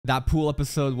That pool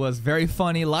episode was very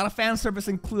funny. A lot of fan service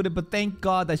included, but thank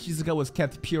God that Shizuka was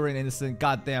kept pure and innocent.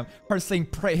 Goddamn. Her saying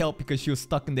pray help because she was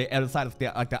stuck in the other side of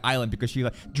the island because she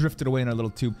drifted away in her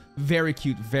little tube. Very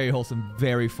cute, very wholesome,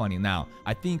 very funny. Now,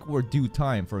 I think we're due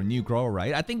time for a new girl,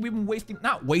 right? I think we've been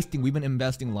we've been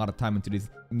investing a lot of time into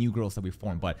these new girls that we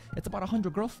formed, but it's about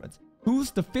 100 girlfriends. Who's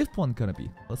the 5th one gonna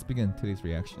be? Let's begin today's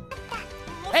reaction.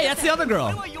 Hey, that's the other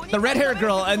girl. The red-haired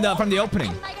girl and from the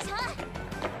opening.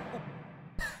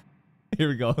 Here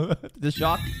we go. The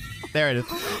shock. There it is.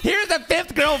 Here's the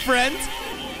 5th girlfriend.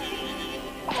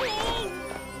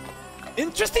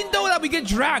 Interesting though that we get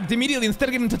dragged immediately instead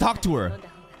of getting to talk to her.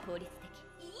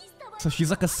 So she's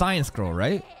like a science girl,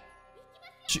 right?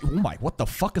 Oh my, what the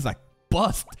fuck is that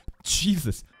bust?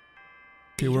 Jesus.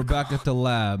 Okay, we're back at the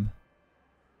lab.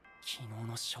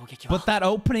 But that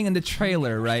opening in the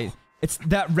trailer, right? It's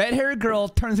that red-haired girl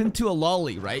turns into a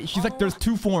lolly, right? She's like, there's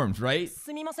 2 forms, right?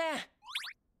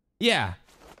 Yeah.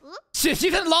 She's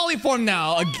in lolly form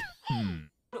now.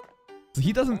 So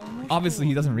he doesn't, obviously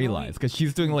he doesn't realize because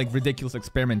she's doing like ridiculous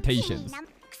experimentations.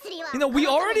 You know, we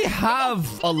already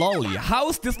have a lolly. How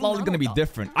is this lolly gonna be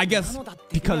different? I guess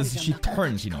because she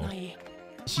turns, you know.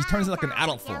 She turns like an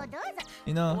adult form.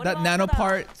 You know, that nano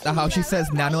part, how she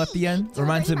says nano at the end,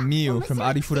 reminds of Miu from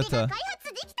Arifureta.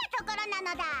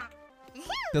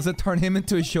 Does it turn him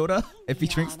into a Shota if he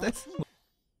drinks this?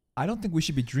 I don't think we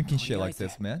should be drinking shit like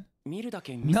this, man.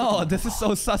 No, this is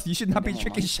so sus. You should not be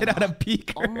drinking shit out of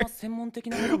beaker.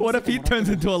 What if he turns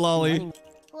into a lolly?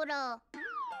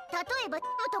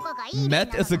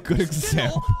 Met is a good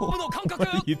example.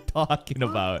 What are you talking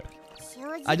about?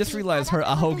 I just realized her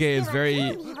ahoge is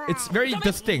it's very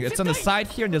distinct. It's on the side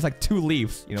here and there's like 2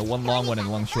 leaves. You know, one long one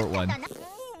and one short one.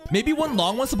 Maybe one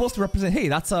long one's supposed to represent, hey,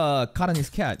 that's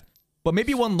Karani's cat. But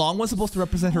maybe one long one's supposed to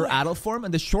represent her adult form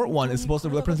and the short one is supposed to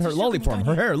represent her lolly form.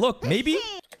 Her hair, look, maybe?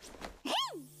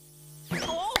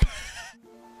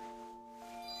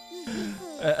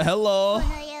 Hello?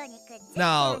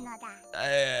 Now,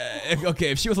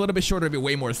 okay, if she was a little bit shorter, it'd be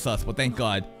way more sus, but thank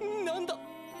God.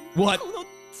 What?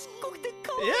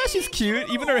 Yeah, she's cute.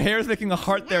 Even her hair is making a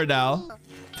heart there now.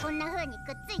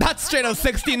 That's straight up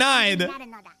 69!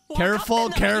 Careful,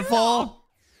 careful!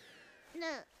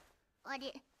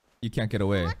 You can't get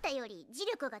away.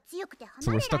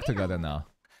 So we're stuck together now.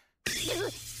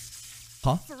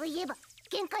 Huh?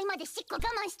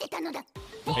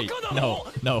 Wait, no,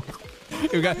 no.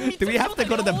 Do we have to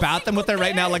go to the bathroom with her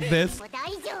right now like this?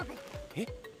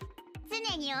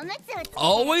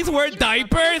 Always wear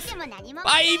diapers?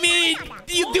 I mean,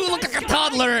 you do look like a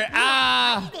toddler.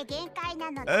 What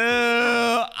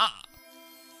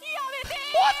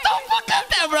the fuck is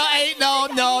that, bro? Hey, no.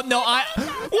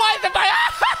 Why is it my...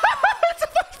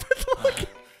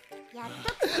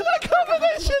 A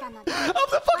combination of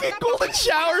the fucking golden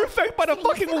shower effect by the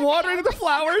fucking water into the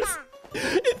flowers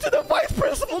into the vice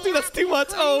principal. Dude, that's too much.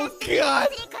 Oh, God.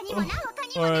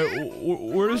 Alright,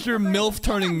 where's your MILF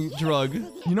turning drug?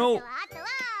 You know,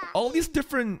 all these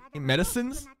different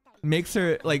medicines makes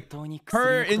her, like,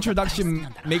 her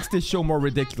introduction makes this show more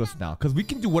ridiculous now. Because we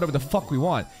can do whatever the fuck we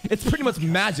want. It's pretty much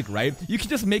magic, right? You can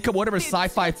just make up whatever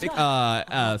sci-fi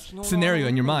scenario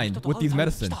in your mind with these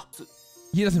medicines.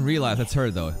 He doesn't realize that's her,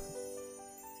 though.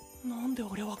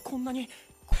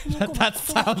 That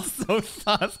sounds so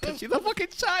sus, because she's a fucking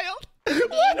child. What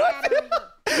was it?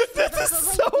 This is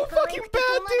so fucking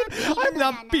bad, dude. I'm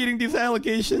not beating these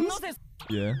allegations.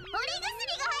 Yeah.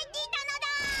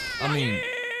 I mean,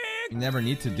 you never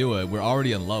need to do it. We're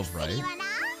already in love, right?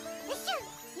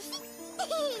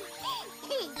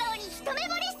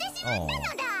 Oh.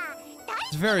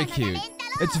 It's very cute.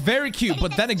 It's very cute,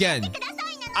 but then again,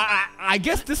 I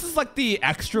guess this is like the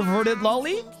extroverted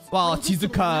lolly, while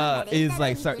Shizuka is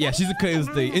like, sorry, yeah, Shizuka is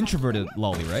the introverted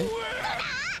lolly, right?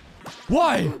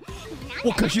 Why?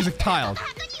 Well, because she's a child.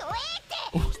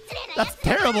 Oh, that's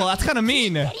terrible. That's kind of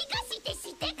mean. Dude,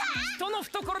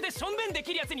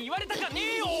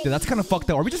 that's kind of fucked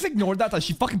up. Or we just ignored that? Like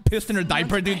she fucking pissed in her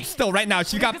diaper, dude. Still, right now,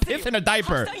 she got pissed in her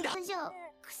diaper.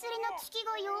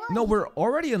 No, we're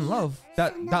already in love.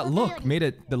 That look made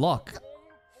it the lock.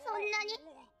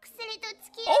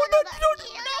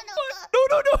 Oh,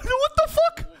 no, what the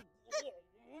fuck?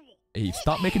 Hey,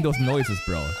 stop making those noises,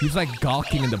 bro. He's like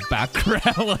gawking in the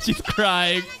background while she's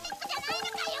crying.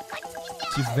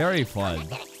 She's very fun.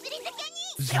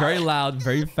 She's very loud,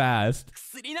 very fast.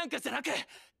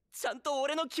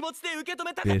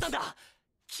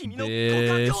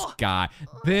 This guy.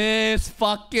 This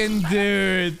fucking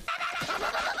dude.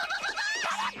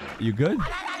 You good?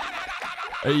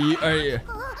 Are you...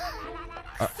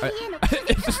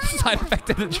 It's just a side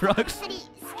effect of the drugs.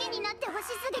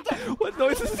 What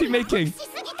noises is he making?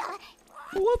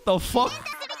 What the fuck?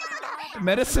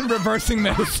 Medicine reversing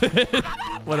medicine.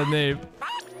 What a name.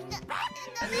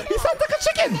 He sounds like a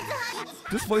chicken.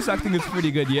 This voice acting is pretty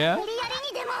good, yeah?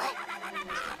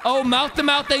 Oh, mouth to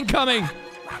mouth incoming.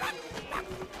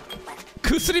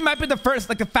 Kusuri might be the first,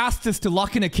 like the fastest to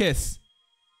lock in a kiss.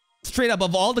 Straight up,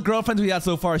 of all the girlfriends we had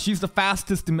so far, she's the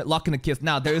fastest to lock in a kiss.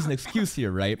 Now, there is an excuse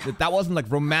here, right? That wasn't like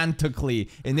romantically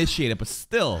initiated, but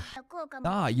still.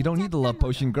 Nah, you don't need the love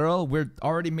potion, girl. We're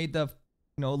already made the,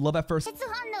 you know, love at first.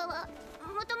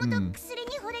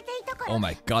 Oh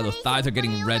my god, those thighs are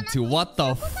getting red too. What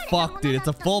the fuck, dude? It's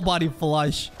a full body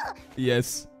flush.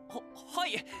 Yes.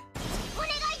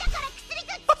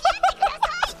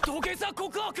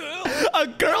 A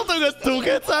girl doing a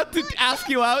togesa to ask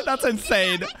you out? That's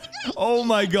insane. Oh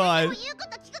my god.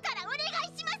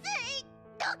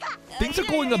 Things are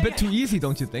going a bit too easy,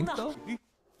 don't you think, though?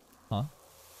 Huh?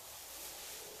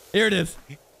 Here it is.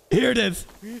 Here it is.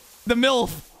 The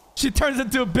MILF. She turns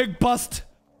into a big bust.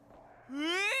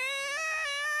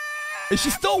 Is she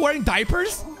still wearing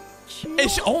diapers?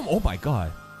 Is she? Oh my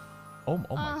god. Oh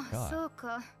my god.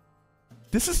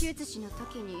 This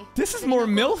is more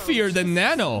MILFier than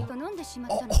Nano.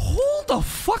 Oh, hold the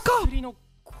fuck up.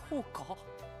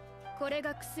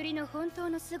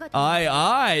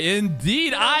 Aye,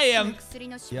 indeed, I am.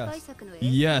 Yes,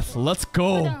 yes, let's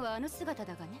go.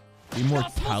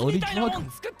 Immortality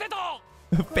drug?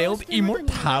 Failed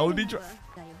immortality drug.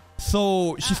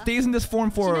 So she stays in this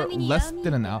form for less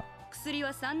than an hour.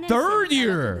 Third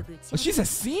year. Oh, she's a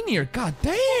senior. God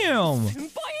damn.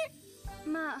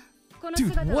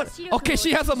 Dude, what? Okay,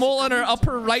 she has a mole on her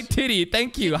upper right titty.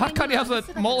 Thank you. Hyakkano has a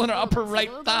mole on her upper right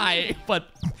thigh. But,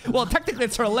 well, technically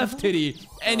it's her left titty.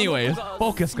 Anyways,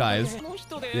 focus, guys.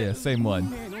 Yeah, same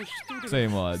one.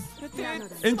 Same one.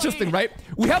 Interesting, right?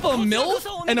 We have a MILF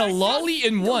and a LOLI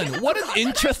in one. What an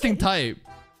interesting type.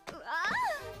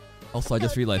 Also, I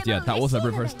just realized, yeah, that was a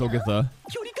reverse Together.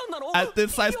 At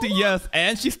this size too, yes.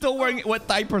 And she's still wearing wet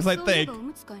diapers, I think.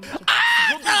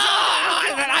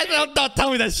 Don't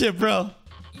tell me that shit, bro.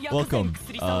 Welcome,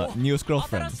 newest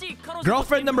girlfriend.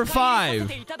 Girlfriend number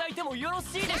 5.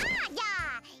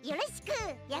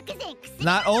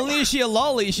 Not only is she a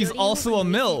LOLI, she's also a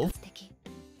MILF.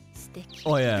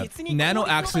 Oh yeah, Nano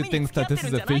actually thinks that this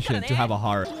is efficient to have a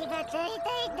heart.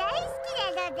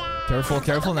 Careful,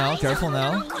 careful now, careful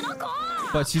now.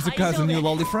 But Shizuka has a new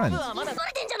LOLI friend.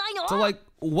 So like,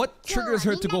 what triggers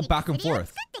her to go back and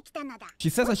forth? She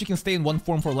says that she can stay in one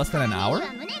form for less than an hour?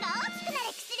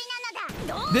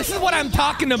 This is what I'm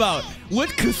talking about! With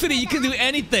Kusuri, you can do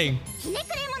anything!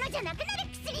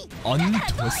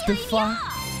 Untwistify?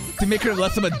 To make her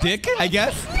less of a dick, I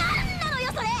guess?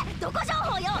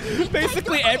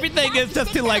 Basically, everything is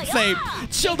just to like say,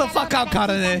 chill the fuck out,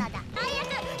 Karane.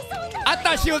 I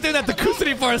thought she was doing that to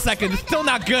Kusuri for a second. It's still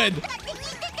not good.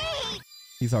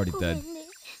 He's already dead.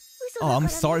 Oh, I'm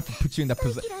sorry for putting you in that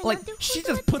position. Like, she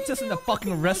just puts us in the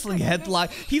fucking wrestling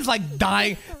headlock. He's like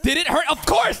dying. Did it hurt? Of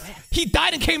course! He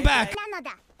died and came back.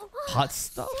 Hot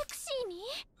stuff?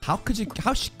 How could she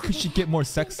get more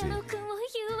sexy?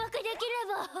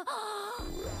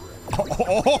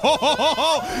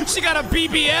 Oh, she got a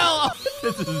BBL!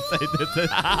 This is insane.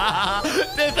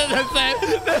 This is insane.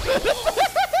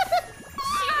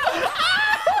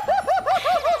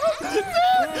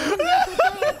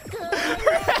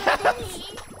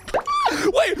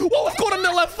 Wait, what was going on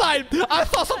the left side? I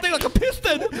saw something like a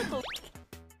piston.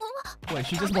 Wait,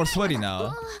 she's just more sweaty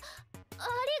now.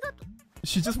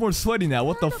 She's just more sweaty now.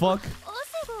 What the fuck?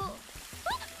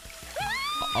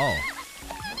 Oh.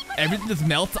 Everything just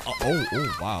melts. Oh,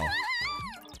 wow.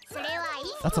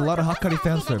 That's a lot of Hyakkano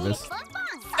fan service.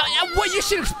 Wait, you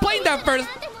should explain that first.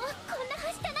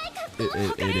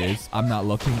 It is. I'm not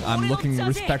looking. I'm looking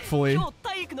respectfully.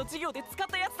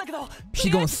 She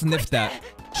gonna sniff that.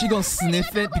 She gonna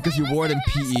sniff it because you wore it in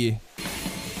PE.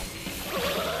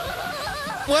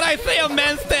 What I say, a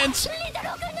man stench?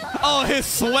 Oh, his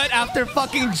sweat after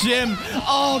fucking gym.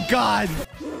 Oh god.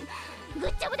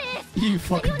 You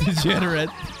fucking degenerate.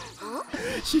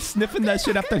 She's sniffing that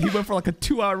shit after he went for like a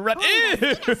 2-hour run.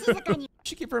 Ew!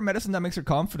 She give her a medicine that makes her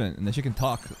confident and then she can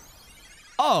talk.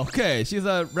 Oh, okay. She's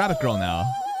a rabbit girl now.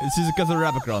 She's because of a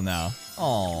rabbit girl now.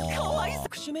 Oh.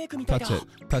 Touch it.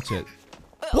 Touch it.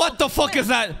 What the fuck is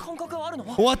that?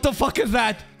 What the fuck is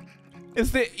that?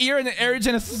 Is the ear in the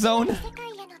erogenous zone?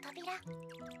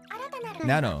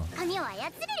 Nano.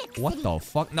 What the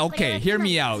fuck? Okay, hear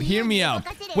me out. Hear me out.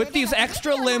 With these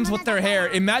extra limbs with their hair,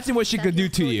 imagine what she could do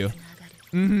to you.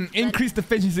 Increase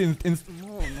efficiency in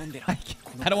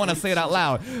I don't want to say it out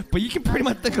loud, but you can pretty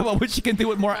much think about what she can do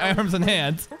with more arms and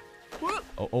hands.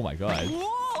 Oh my god.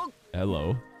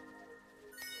 Hello.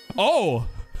 Oh!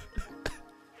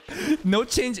 No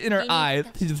change in her eye.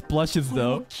 She just blushes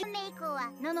though.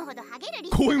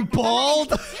 Going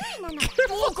bald?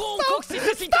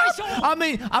 I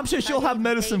mean, I'm sure she'll have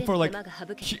medicine for like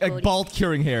bald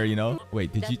curing hair, you know?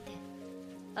 Wait, did you...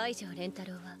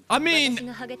 I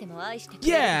mean,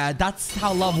 yeah, that's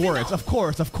how love works. Of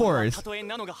course, of course. What?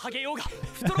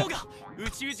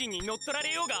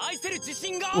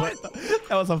 That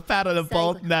was a fat on a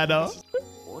bald nano.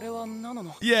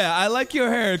 Yeah, I like your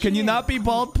hair. Can you not be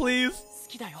bald, please?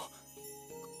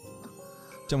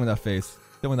 Show me that face.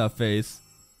 Show me that face.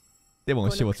 They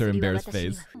won't show us her embarrassed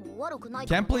face.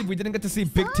 Can't believe we didn't get to see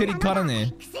big titty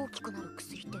Karane.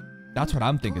 That's what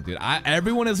I'm thinking, dude.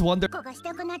 Everyone is wondering.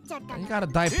 You got a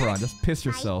diaper on. Just piss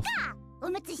yourself.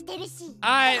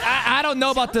 I don't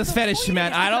know about this fetish,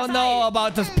 man. I don't know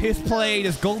about this piss play,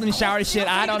 this golden shower shit.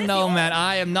 I don't know, man.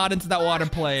 I am not into that water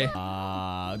play.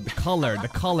 The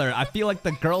color. I feel like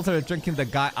the girls are drinking the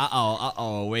guy.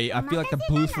 Uh-oh. Wait, I feel like the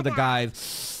booze for the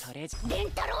guys.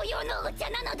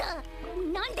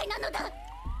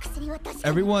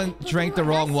 Everyone drank the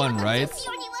wrong one, right?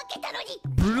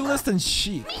 Brutalist and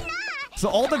chic. So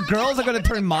all the girls are gonna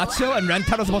turn macho and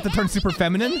Rentaro's about to turn super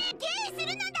feminine?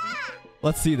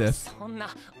 Let's see this.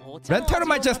 Rentaro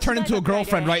might just turn into a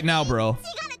girlfriend right now, bro.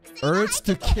 Urge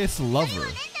to kiss lover.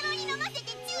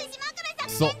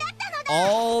 So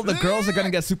all the girls are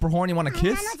gonna get super horny, wanna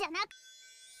kiss?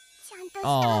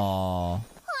 Aww.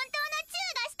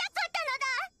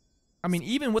 I mean,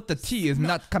 even with the tea, isn't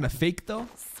that kind of fake though?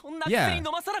 Yeah.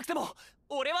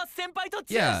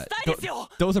 Yeah,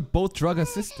 those are both drug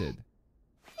assisted.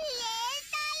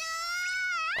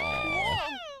 Oh.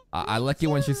 I like it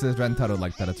when she says Rentaro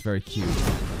like that. It's very cute.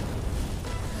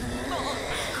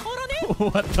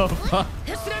 What the fuck?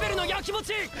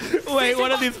 Wait,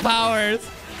 what are these powers?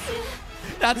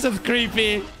 That's just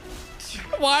creepy.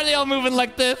 Why are they all moving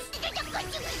like this?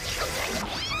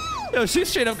 Yo, she's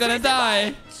straight up gonna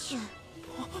die.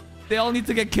 They all need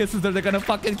to get kisses or they're gonna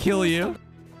fucking kill you.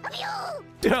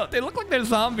 Yo, they look like they're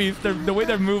zombies. The way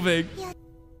they're moving.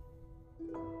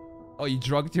 Oh, you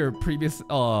drugged your previous...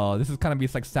 Oh, this is kind of be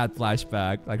like sad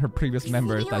flashback. Like her previous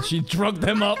members that she drugged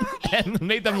them up and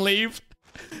made them leave.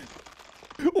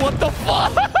 What the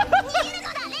fuck?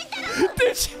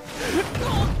 Dude,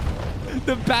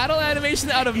 the battle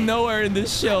animation out of nowhere in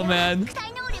this show, man.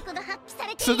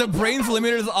 So the brain's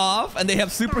limiter is off and they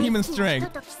have superhuman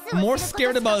strength. More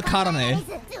scared about Karane.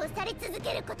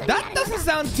 That doesn't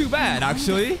sound too bad,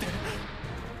 actually.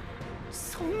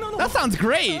 That sounds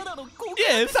great.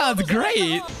 Yeah, it sounds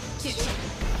great.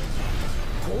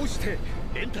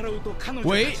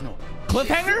 Wait,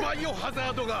 cliffhanger?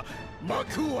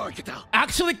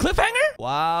 Actually cliffhanger?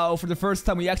 Wow, for the first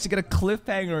time we actually get a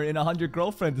cliffhanger in 100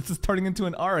 Girlfriends. This is turning into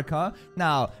an arc, huh?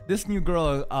 Now, this new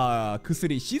girl,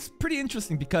 Kusuri, she's pretty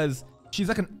interesting because she's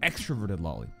like an extroverted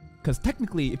loli. Because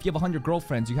technically, if you have 100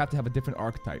 girlfriends, you have to have a different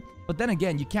archetype. But then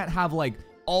again, you can't have like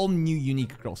all new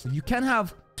unique girls. So you can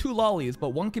have 2 lolis, but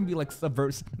one can be like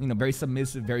subversive, you know, very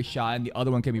submissive, very shy, and the other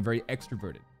one can be very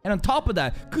extroverted. And on top of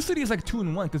that, Kusuri is like 2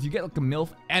 in 1 because you get like a MILF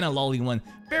and a loli one.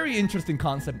 Very interesting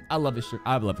concept. I love it.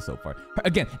 I love it so far.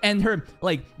 Again, and her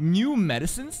like new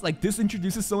medicines, like this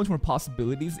introduces so much more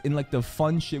possibilities in like the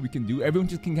fun shit we can do. Everyone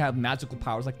just can have magical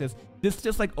powers like this. This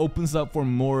just like opens up for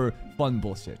more fun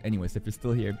bullshit. Anyways, if you're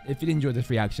still here, if you enjoyed this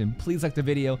reaction, please like the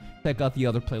video, check out the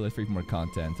other playlist for more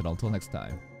content, and until next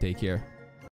time, take care.